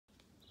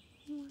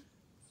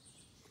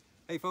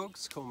Hey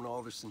folks, Coleman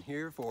Alderson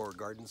here for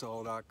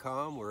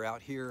GardensAll.com. We're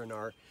out here in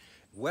our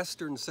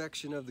western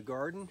section of the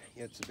garden.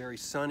 It's a very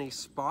sunny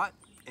spot,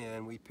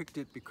 and we picked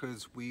it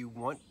because we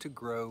want to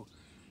grow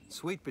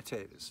sweet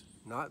potatoes.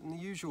 Not in the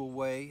usual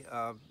way.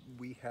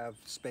 We have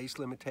space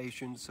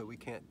limitations, so we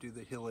can't do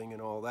the hilling and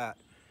all that.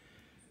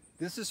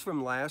 This is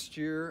from last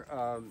year.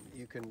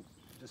 You can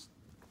just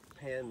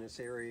pan this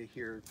area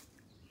here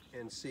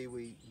and see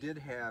we did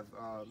have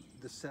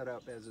the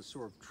setup as a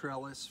sort of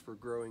trellis for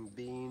growing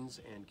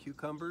beans and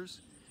cucumbers.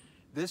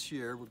 This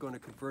year we're going to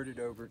convert it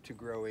over to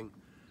growing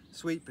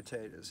sweet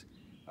potatoes.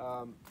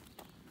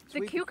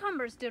 The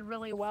cucumbers did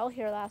really well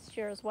here last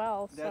year as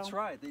well. So. That's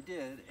right, they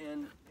did.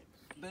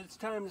 But it's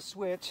time to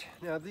switch.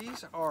 Now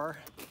these are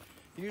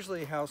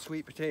usually how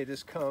sweet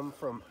potatoes come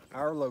from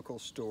our local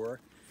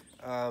store.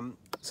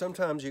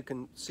 Sometimes you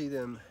can see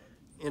them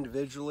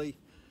individually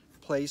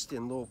placed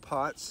in little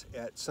pots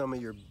at some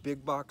of your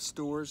big box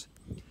stores.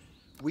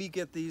 We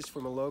get these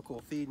from a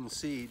local feed and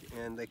seed,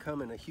 and they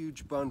come in a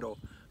huge bundle.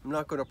 I'm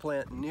not going to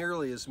plant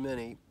nearly as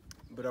many,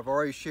 but I've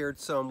already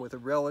shared some with a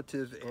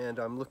relative, and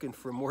I'm looking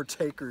for more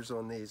takers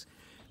on these.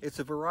 It's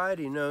a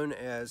variety known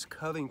as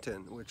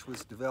Covington, which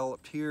was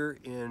developed here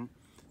in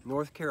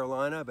North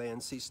Carolina by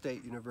NC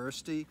State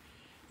University.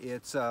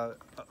 It's a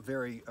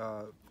very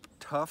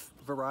tough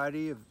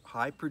variety, of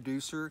high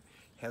producer,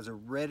 has a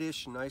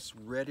reddish, nice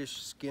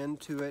reddish skin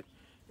to it,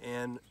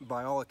 and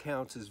by all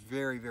accounts is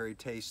very, very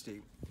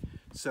tasty.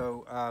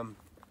 So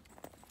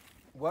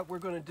what we're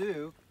going to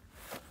do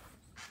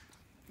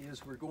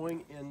is we're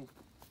going and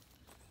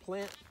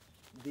plant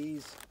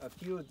these,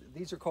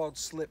 these are called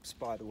slips,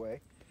 by the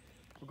way.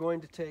 We're going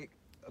to take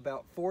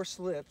about 4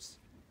 slips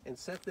and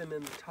set them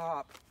in the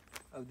top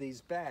of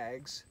these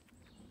bags,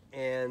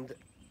 and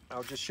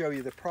I'll just show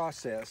you the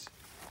process.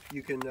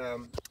 You can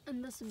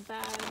and this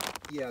bag.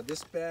 Yeah,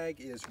 this bag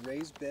is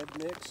raised bed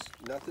mix.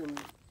 Nothing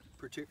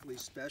particularly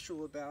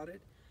special about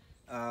it.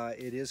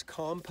 It is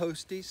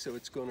composty, so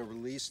it's going to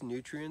release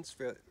nutrients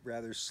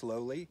rather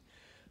slowly.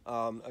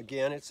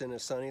 Again, it's in a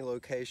sunny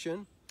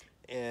location,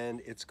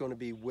 and it's going to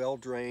be well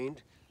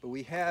drained. But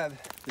we have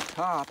the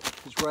top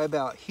is right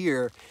about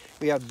here.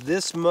 We have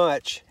this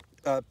much.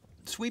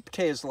 Sweet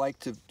potatoes like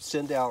to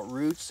send out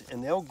roots,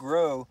 and they'll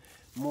grow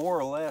more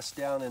or less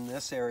down in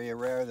this area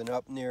rather than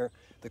up near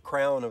the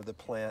crown of the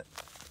plant.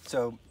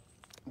 So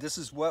this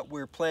is what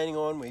we're planning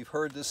on. We've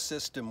heard this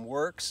system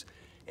works,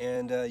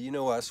 and you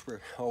know us, we're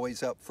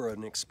always up for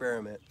an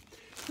experiment.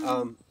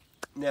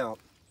 Now,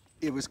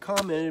 it was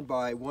commented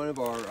by one of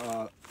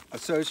our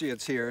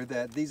associates here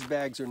that these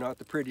bags are not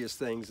the prettiest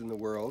things in the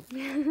world.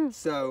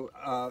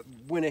 So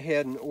went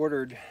ahead and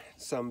ordered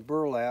some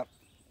burlap,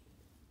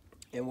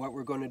 and what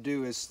we're going to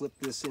do is slip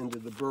this into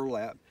the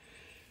burlap.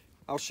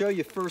 I'll show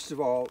you first of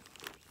all,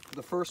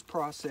 the first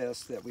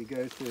process that we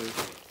go through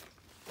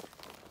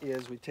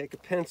is we take a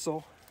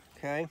pencil,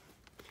 okay?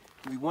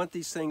 We want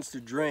these things to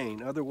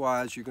drain,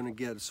 otherwise you're going to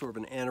get sort of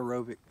an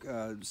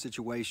anaerobic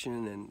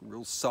situation and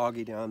real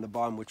soggy down the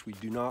bottom, which we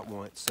do not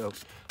want. So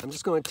I'm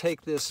just going to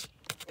take this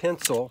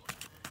pencil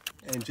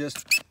and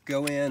just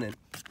go in, and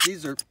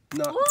these are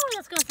not... Ooh,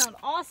 that's going to sound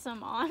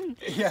awesome on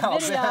yeah,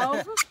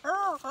 video.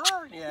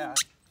 Yeah.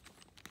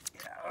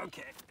 Yeah,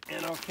 okay.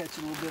 And I'll catch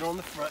a little bit on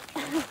the front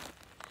here.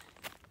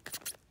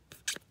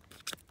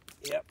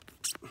 Yep.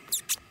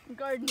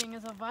 Gardening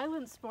is a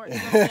violent sport.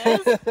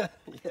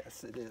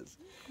 Yes, it is.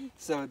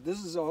 So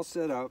this is all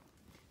set up,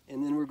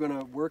 and then we're going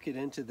to work it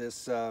into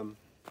this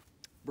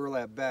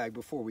burlap bag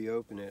before we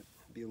open it.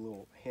 It'll be a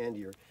little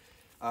handier.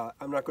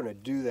 I'm not going to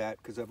do that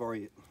because I've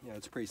already,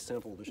 it's pretty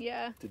simple to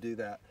do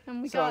that.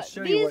 And we so got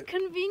these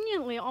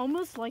conveniently,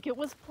 almost like it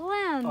was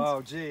planned.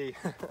 Oh, gee.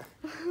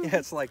 Yeah,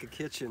 it's like a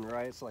kitchen,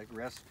 right? It's like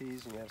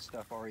recipes, and you have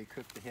stuff already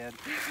cooked ahead.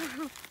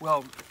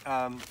 Well,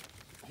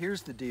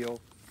 here's the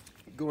deal.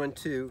 Going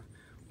to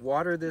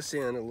water this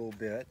in a little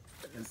bit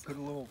and put a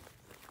little,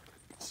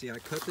 see, I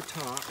cut the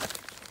top.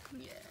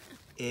 Yeah.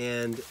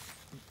 And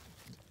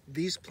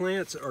these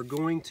plants are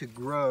going to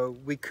grow.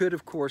 We could,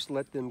 of course,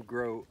 let them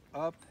grow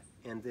up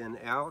and then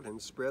out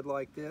and spread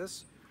like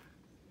this.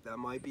 That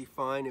might be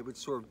fine. It would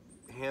sort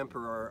of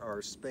hamper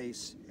our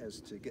space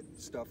as to get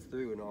stuff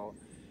through and all.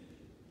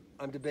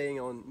 I'm debating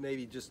on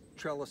maybe just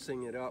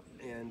trellising it up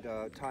and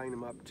tying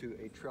them up to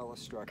a trellis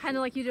structure. Kind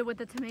of like you did with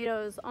the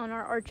tomatoes on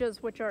our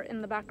arches, which are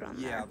in the background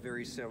there. Yeah,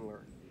 very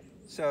similar.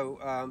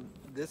 So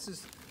this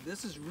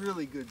is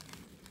really good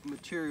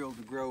material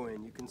to grow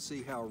in. You can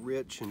see how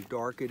rich and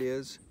dark it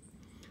is.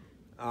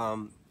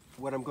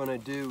 What I'm going to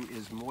do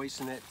is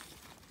moisten it,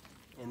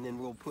 and then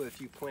we'll put a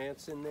few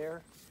plants in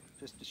there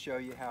just to show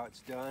you how it's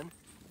done.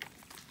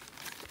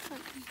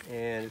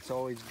 And it's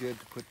always good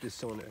to put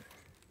this on a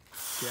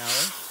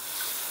shower.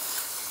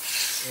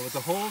 And with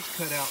the holes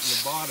cut out in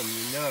the bottom,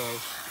 you know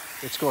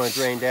it's going to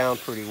drain down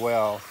pretty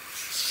well.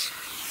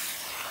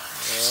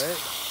 All right.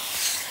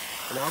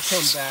 And I'll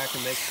come back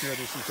and make sure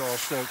this is all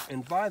soaked.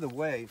 And by the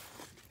way,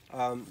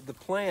 the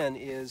plan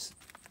is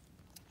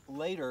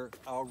later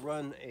I'll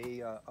run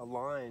a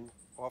line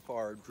off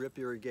our drip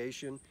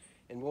irrigation,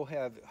 and we'll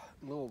have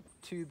little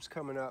tubes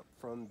coming up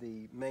from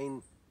the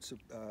main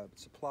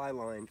supply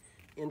line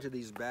into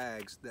these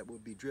bags that will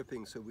be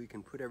dripping, so we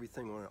can put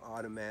everything on an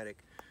automatic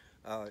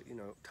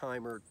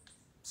timer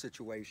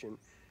situation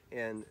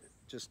and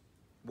just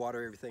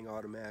water everything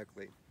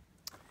automatically.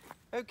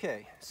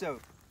 Okay, so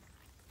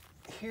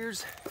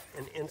here's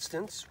an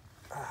instance.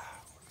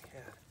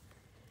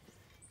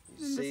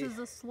 And See, this is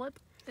a slip.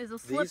 Is a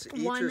slip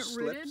each one are rooted?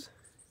 slips.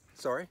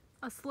 Sorry?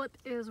 A slip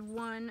is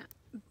one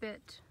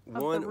bit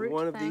of the root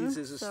one of thing, these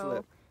is a so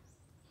slip.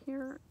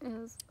 Here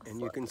is a And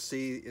slip. you can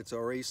see it's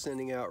already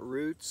sending out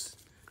roots.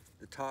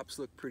 The tops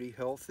look pretty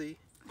healthy.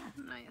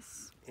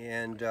 Nice.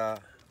 And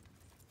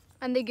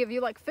they give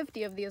you like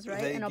 50 of these,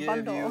 right? they In a give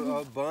bundle. you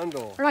a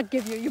bundle. Or not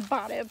give you, you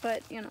bought it,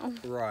 but you know.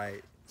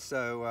 Right.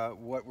 So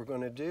what we're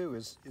going to do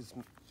is,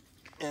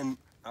 and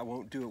I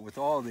won't do it with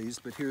all of these,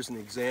 but here's an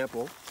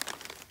example.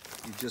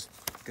 You just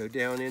go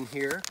down in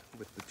here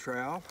with the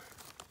trowel,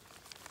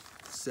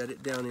 set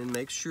it down in,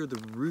 make sure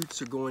the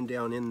roots are going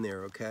down in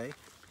there, okay?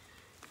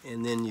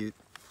 And then you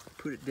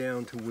put it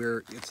down to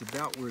where it's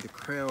about where the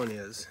crown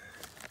is,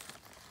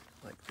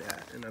 like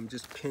that. And I'm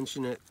just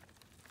pinching it,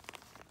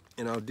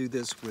 and I'll do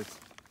this with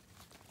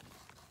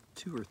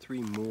 2 or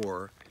 3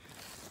 more.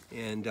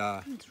 And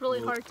It's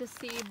really hard to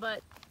see,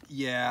 but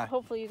yeah,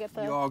 hopefully you get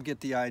the... You all get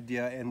the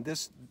idea. And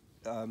this,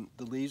 the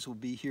leaves will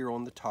be here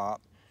on the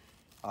top,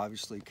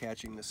 obviously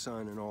catching the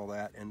sun and all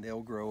that, and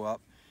they'll grow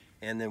up,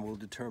 and then we'll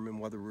determine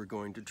whether we're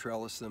going to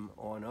trellis them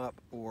on up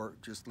or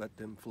just let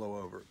them flow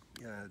over.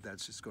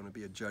 That's just going to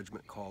be a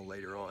judgment call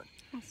later on.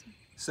 Awesome.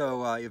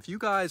 So if you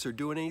guys are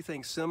doing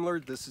anything similar,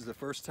 this is the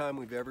first time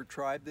we've ever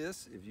tried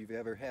this. If you've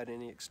ever had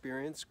any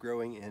experience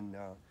growing in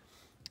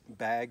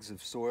bags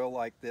of soil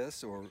like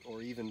this, or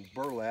even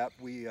burlap,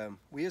 we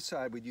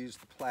decided we'd use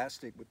the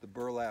plastic with the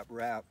burlap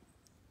wrap,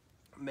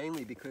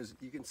 mainly because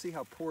you can see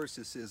how porous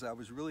this is. I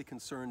was really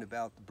concerned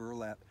about the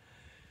burlap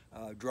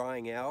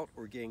drying out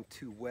or getting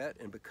too wet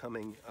and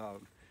becoming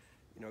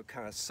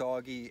kind of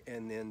soggy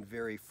and then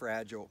very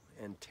fragile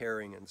and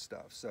tearing and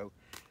stuff. So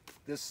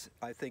this,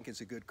 I think, is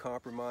a good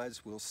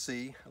compromise. We'll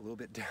see a little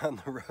bit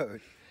down the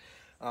road.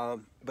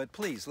 But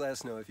please let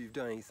us know if you've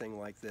done anything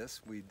like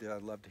this. We'd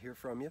love to hear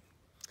from you.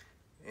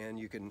 And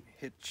you can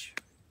hitch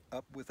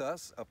up with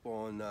us up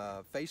on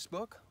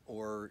Facebook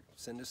or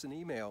send us an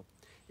email.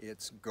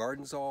 It's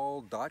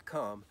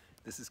gardensall.com.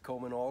 This is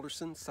Coleman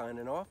Alderson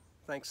signing off.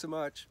 Thanks so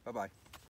much. Bye-bye.